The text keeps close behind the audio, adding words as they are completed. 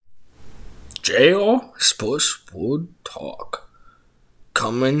JR Sports World Talk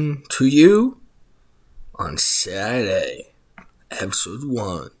coming to you on Saturday, episode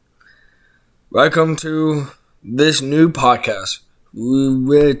 1. Welcome to this new podcast. We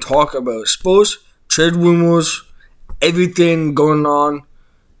will talk about sports, trade rumors, everything going on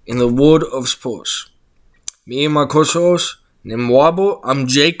in the world of sports. Me and my co-host named Wobble. I'm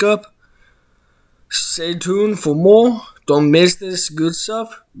Jacob. Stay tuned for more. Don't miss this good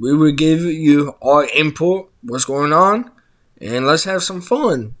stuff. We will give you our input, what's going on, and let's have some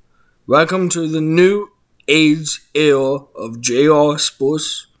fun. Welcome to the new age era of JR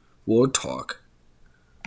Sports World Talk.